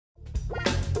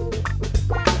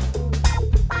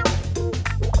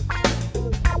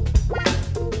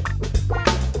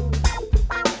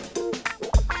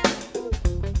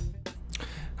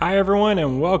Hi everyone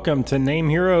and welcome to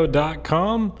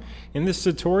NameHero.com. In this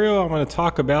tutorial I'm going to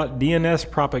talk about DNS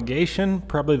propagation,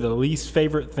 probably the least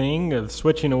favorite thing of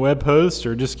switching a web host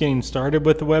or just getting started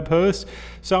with the web host.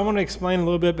 So I want to explain a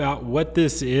little bit about what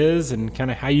this is and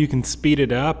kind of how you can speed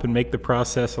it up and make the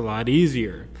process a lot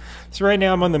easier. So right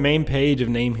now I'm on the main page of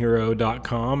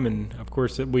NameHero.com, and of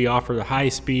course we offer the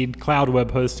high-speed cloud web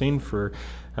hosting for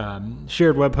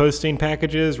shared web hosting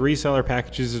packages, reseller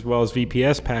packages, as well as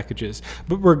VPS packages.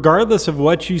 But regardless of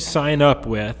what you sign up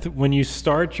with, when you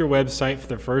start your website for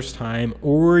the first time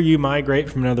or you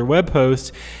migrate from another web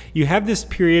host, you have this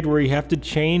period where you have to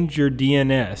change your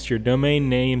DNS, your domain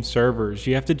name servers.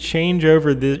 You have to change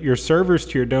over your servers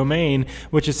to your domain,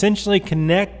 which essentially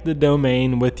connect the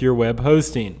domain with your web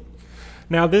hosting.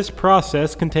 Now this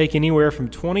process can take anywhere from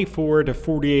 24 to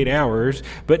 48 hours,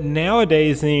 but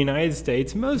nowadays in the United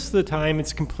States, most of the time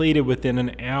it's completed within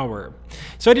an hour.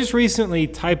 So I just recently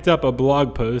typed up a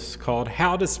blog post called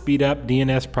How to Speed Up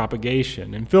DNS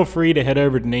Propagation, and feel free to head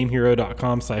over to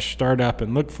namehero.com/startup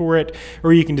and look for it,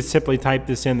 or you can just simply type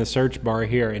this in the search bar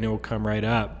here and it will come right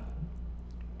up.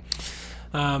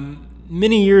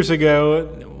 Many years ago,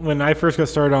 when I first got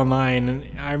started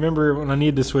online, I remember when I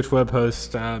needed to switch web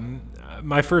hosts,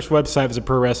 my first website was a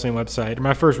pro wrestling website.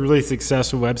 My first really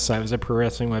successful website was a pro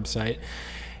wrestling website.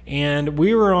 And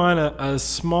we were on a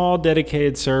small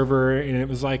dedicated server, and it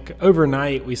was like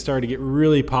overnight we started to get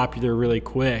really popular really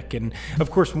quick. And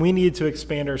of course we needed to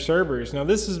expand our servers. Now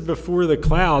this is before the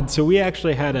cloud, so we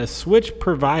actually had to switch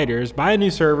providers, buy a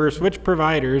new server, switch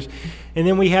providers, and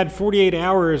then we had 48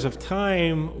 hours of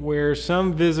time where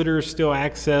some visitors still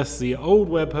access the old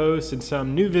web host and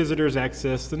some new visitors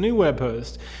access the new web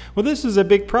host. Well, this is a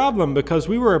big problem because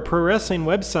we were a pro wrestling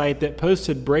website that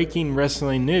posted breaking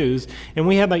wrestling news, and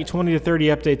we had like 20 to 30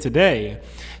 updates a day.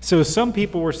 So some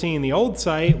people were seeing the old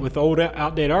site with old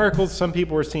outdated articles, some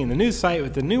people were seeing the new site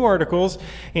with the new articles,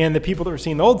 and the people that were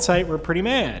seeing the old site were pretty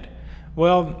mad.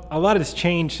 Well, a lot has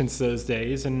changed since those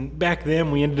days, and back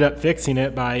then we ended up fixing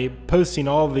it by posting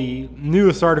all the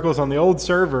newest articles on the old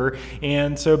server,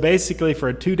 and so basically for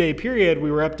a 2-day period we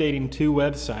were updating 2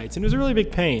 websites, and it was a really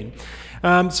big pain.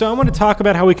 So I want to talk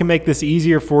about how we can make this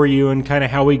easier for you and kind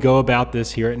of how we go about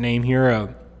this here at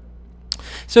NameHero.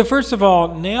 So first of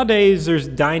all, nowadays there's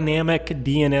dynamic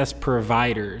DNS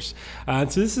providers.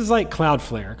 So this is like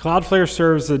Cloudflare. Cloudflare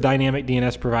serves as a dynamic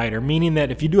DNS provider, meaning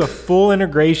that if you do a full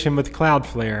integration with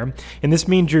Cloudflare, and this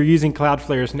means you're using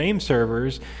Cloudflare's name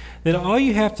servers, then all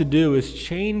you have to do is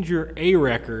change your A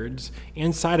records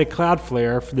inside of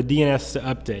Cloudflare for the DNS to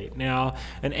update. Now,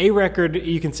 an A record,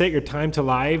 you can set your time to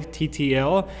live,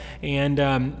 TTL, and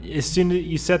as soon as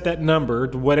you set that number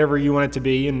to whatever you want it to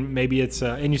be, and maybe it's,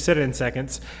 and you set it in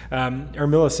seconds or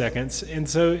milliseconds, and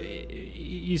so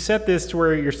you set this to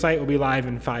where your site will be live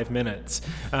in 5 minutes.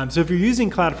 So if you're using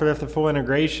Cloudflare with the full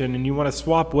integration and you want to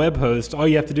swap web host, all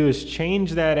you have to do is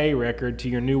change that A record to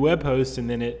your new web host, and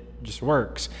then it just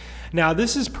works. Now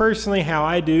this is personally how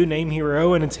I do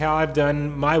NameHero, and it's how I've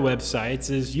done my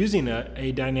websites, is using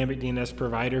a dynamic DNS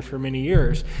provider for many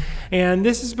years. And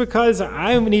this is because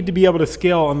I need to be able to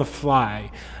scale on the fly.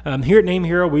 Here at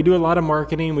NameHero we do a lot of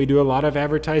marketing, we do a lot of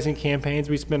advertising campaigns,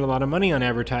 we spend a lot of money on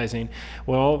advertising.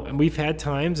 Well, we've had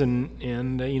times, and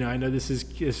you know, I know this is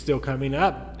still coming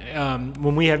up,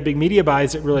 when we have big media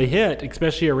buys that really hit,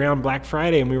 especially around Black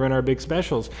Friday and we run our big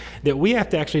specials, that we have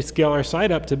to actually scale our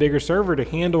site up to a bigger server to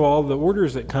handle all the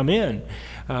orders that come in.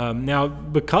 Now,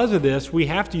 because of this, we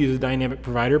have to use a dynamic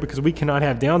provider because we cannot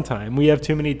have downtime. We have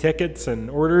too many tickets and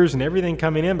orders and everything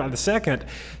coming in by the second,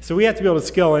 so we have to be able to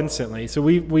scale instantly. So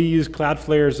we use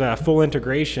Cloudflare's full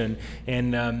integration,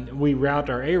 and we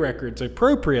route our A records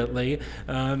appropriately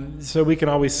so we can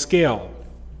always scale.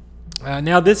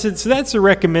 Now that's a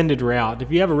recommended route.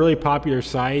 If you have a really popular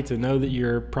site and know that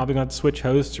you're probably going to switch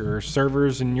hosts or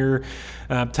servers in your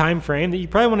time frame, that you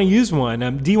probably want to use one.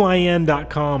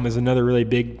 DYN.com is another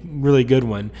really good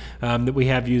one that we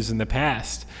have used in the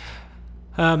past.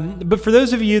 But for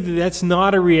those of you that's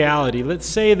not a reality, let's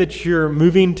say that you're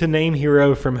moving to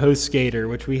NameHero from HostGator,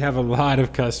 which we have a lot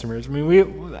of customers. I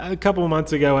mean, a couple of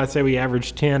months ago, I'd say we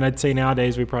averaged 10. I'd say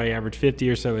nowadays we probably average 50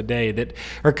 or so a day that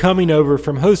are coming over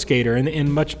from HostGator,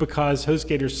 and much because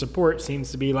HostGator's support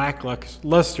seems to be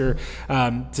lackluster,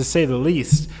 to say the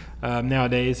least.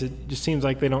 Nowadays, it just seems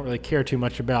like they don't really care too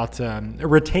much about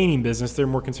retaining business. They're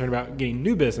more concerned about getting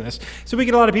new business. So we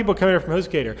get a lot of people coming over from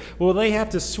HostGator. Well, they have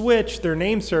to switch their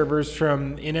name servers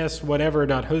from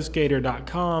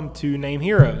nswhatever.hostgator.com to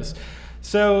NameHero's.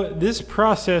 So this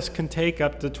process can take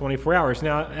up to 24 hours.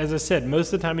 Now, as I said,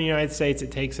 most of the time in the United States,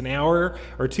 it takes an hour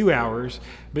or 2 hours,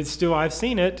 but still I've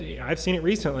seen it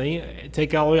recently,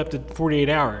 take all the way up to 48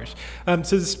 hours. So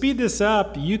to speed this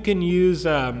up, you can use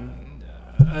a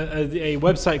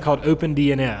website called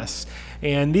OpenDNS.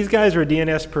 And these guys are a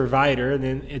DNS provider, and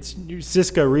then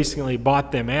Cisco recently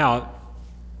bought them out.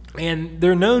 And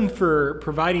they're known for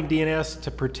providing DNS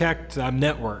to protect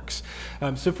networks.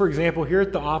 So for example, here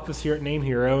at the office here at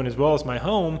NameHero, and as well as my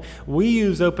home, we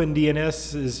use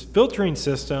OpenDNS's filtering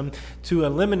system to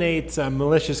eliminate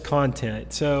malicious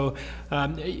content. So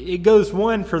it goes,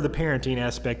 one, for the parenting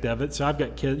aspect of it. So I've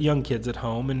got young kids at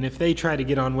home, and if they try to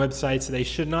get on websites they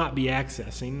should not be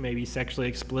accessing, maybe sexually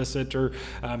explicit or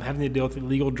having to deal with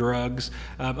illegal drugs,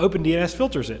 OpenDNS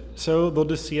filters it. So they'll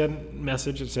just see a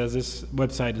message that says this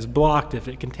website is blocked if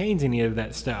it contains any of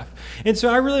that stuff. And so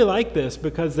I really like this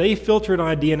because they filter it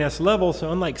on a DNS level.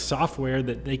 So unlike software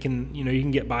that they can, you can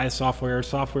get by software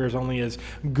is only as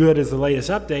good as the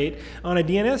latest update, on a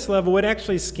DNS level it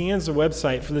actually scans the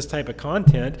website for this type of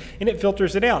content and it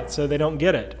filters it out so they don't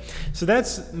get it. So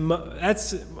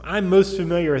I'm most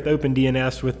familiar with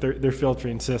OpenDNS with their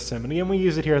filtering system. And again, we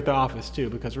use it here at the office too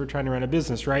because we're trying to run a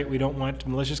business, right? We don't want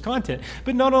malicious content.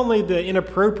 But not only the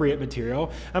inappropriate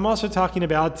material, I'm also talking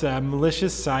about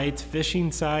malicious sites,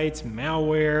 phishing sites,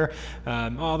 malware,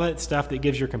 all that stuff that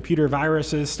gives your computer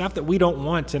viruses, stuff that we don't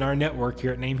want in our network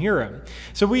here at NameHero.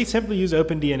 So we simply use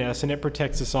OpenDNS and it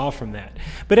protects us all from that.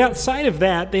 But outside of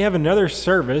that, they have another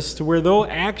service to where they'll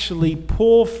actually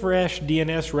pull fresh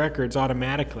DNS records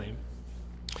automatically.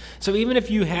 So even if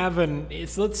you have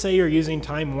let's say you're using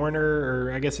Time Warner,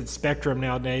 or I guess it's Spectrum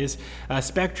nowadays,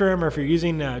 Spectrum, or if you're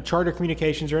using Charter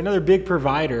Communications or another big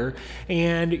provider,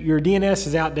 and your DNS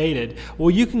is outdated,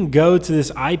 well, you can go to this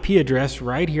IP address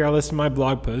right here. I listed in my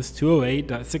blog post,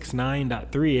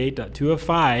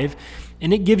 208.69.38.205,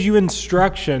 and it gives you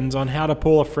instructions on how to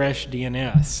pull a fresh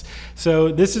DNS.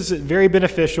 So this is very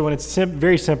beneficial and it's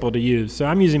very simple to use. So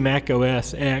I'm using Mac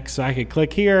OS X, so I could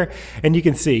click here and you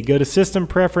can see, go to System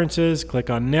Preferences, click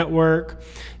on Network,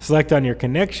 select on your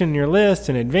connection in your list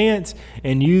in advance,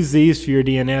 and use these for your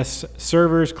DNS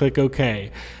servers, click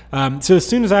OK. So as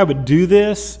soon as I would do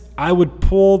this, I would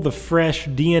pull the fresh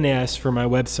DNS for my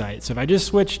website. So if I just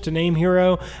switched to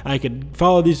NameHero, I could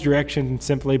follow these directions and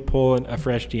simply pull a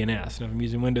fresh DNS. And if I'm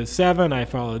using Windows 7, I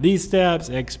follow these steps,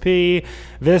 XP,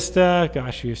 Vista,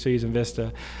 gosh, you're still using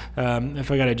Vista. If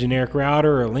I got a generic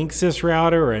router or a Linksys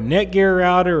router or a Netgear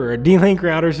router or a D-Link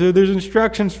router, so there's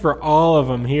instructions for all of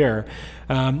them here.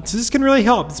 So this can really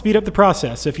help speed up the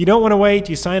process. So if you don't want to wait,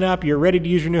 you sign up, you're ready to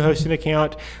use your new hosting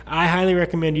account, I highly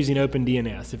recommend using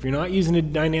OpenDNS. If you're not using a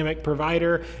dynamic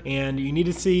provider and you need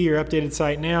to see your updated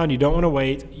site now and you don't want to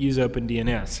wait, use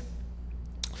OpenDNS.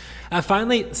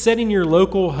 Finally, setting your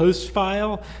local host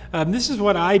file. This is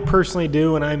what I personally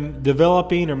do when I'm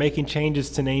developing or making changes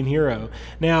to NameHero.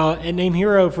 Now, at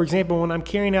NameHero, for example, when I'm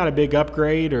carrying out a big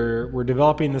upgrade or we're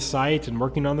developing the site and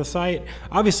working on the site,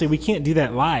 obviously we can't do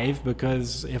that live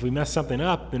because if we mess something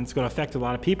up, then it's going to affect a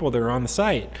lot of people that are on the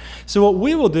site. So what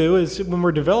we will do is when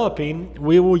we're developing,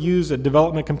 we will use a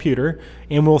development computer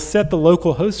and we'll set the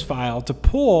local host file to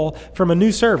pull from a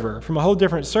new server, from a whole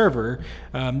different server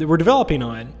that we're developing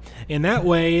on. And that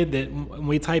way that when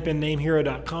we type in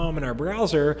namehero.com in our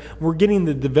browser, we're getting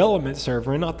the development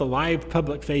server and not the live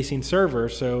public-facing server.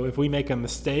 So if we make a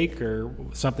mistake or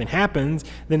something happens,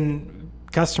 then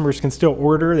customers can still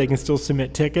order, they can still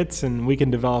submit tickets, and we can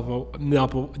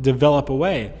develop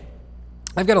away.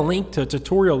 I've got a link to a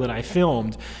tutorial that I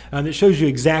filmed that shows you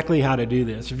exactly how to do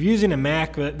this. If you're using a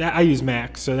Mac, I use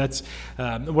Mac, so that's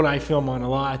what I film on a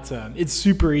lot. It's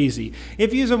super easy.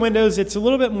 If you use a Windows, it's a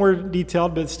little bit more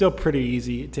detailed, but it's still pretty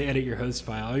easy to edit your host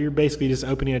file. You're basically just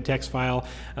opening a text file,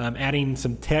 adding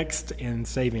some text, and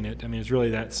saving it. I mean, it's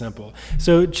really that simple.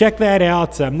 So check that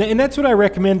out. And that's what I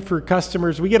recommend for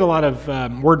customers. We get a lot of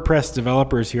WordPress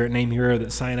developers here at NameHero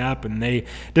that sign up, and they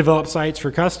develop sites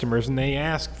for customers, and they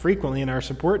ask frequently in our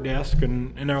support desk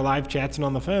and in our live chats and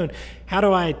on the phone, how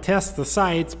do I test the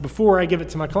sites before I give it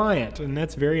to my client? And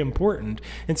that's very important.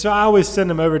 And so I always send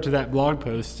them over to that blog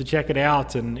post to check it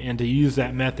out and to use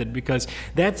that method, because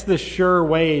that's the sure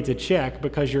way to check,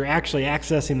 because you're actually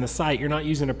accessing the site. You're not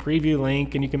using a preview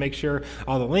link, and you can make sure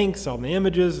all the links, all the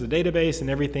images, the database, and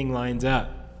everything lines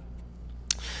up.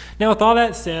 Now, with all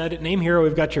that said, at NameHero,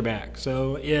 we've got your back.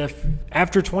 So if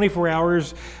after 24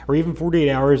 hours or even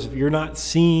 48 hours, if you're not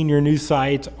seeing your new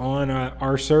site on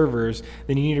our servers,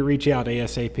 then you need to reach out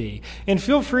ASAP. And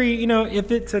feel free,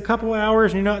 if it's a couple of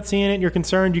hours and you're not seeing it and you're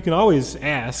concerned, you can always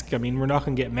ask. I mean, we're not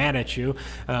going to get mad at you.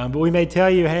 But we may tell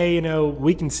you, hey,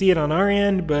 we can see it on our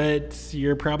end, but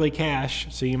you're probably cache,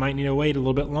 so you might need to wait a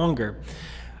little bit longer.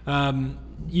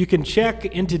 You can check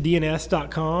into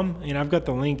DNS.com, and I've got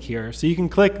the link here. So you can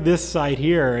click this site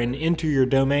here and enter your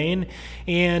domain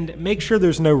and make sure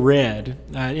there's no red.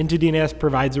 Into DNS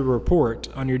provides a report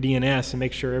on your DNS and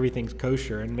make sure everything's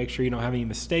kosher and make sure you don't have any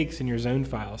mistakes in your zone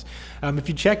files. If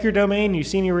you check your domain and you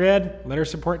see any red, let our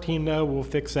support team know. We'll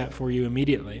fix that for you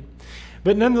immediately.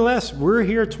 But nonetheless, we're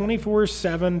here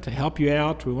 24/7 to help you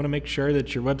out. We want to make sure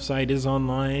that your website is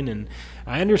online, and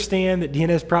I understand that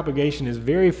DNS propagation is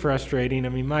very frustrating. I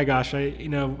mean, my gosh,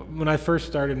 when I first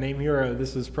started NameHero,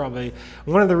 this is probably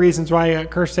one of the reasons why I got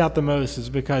cursed out the most,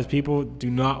 is because people do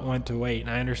not want to wait,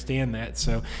 and I understand that.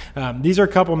 So these are a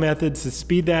couple methods to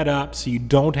speed that up so you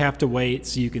don't have to wait,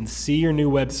 so you can see your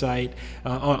new website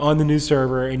on the new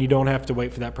server, and you don't have to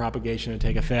wait for that propagation to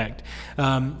take effect.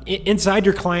 Inside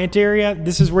your client area,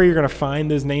 this is where you're going to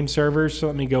find those name servers. So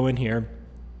let me go in here.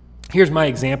 Here's my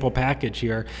example package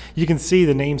here. You can see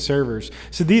the name servers.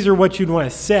 So these are what you'd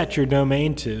want to set your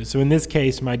domain to. So in this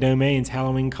case, my domain's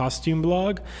Halloween Costume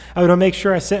Blog. I would make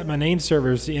sure I set my name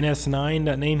servers to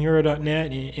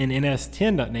ns9.namehero.net and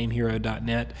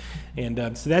ns10.namehero.net.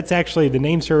 And so that's actually the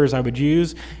name servers I would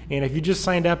use. And if you just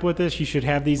signed up with us, you should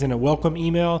have these in a welcome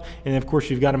email. And of course,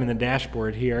 you've got them in the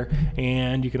dashboard here.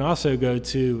 And you can also go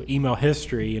to email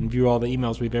history and view all the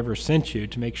emails we've ever sent you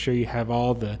to make sure you have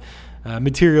all the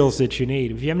materials that you need.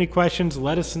 If you have any questions,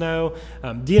 let us know.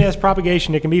 DNS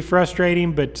propagation, it can be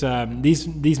frustrating, but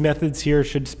these methods here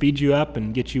should speed you up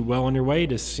and get you well on your way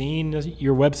to seeing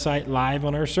your website live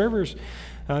on our servers.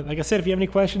 Like I said, if you have any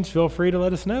questions, feel free to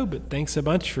let us know. But thanks a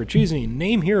bunch for choosing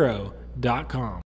NameHero.com.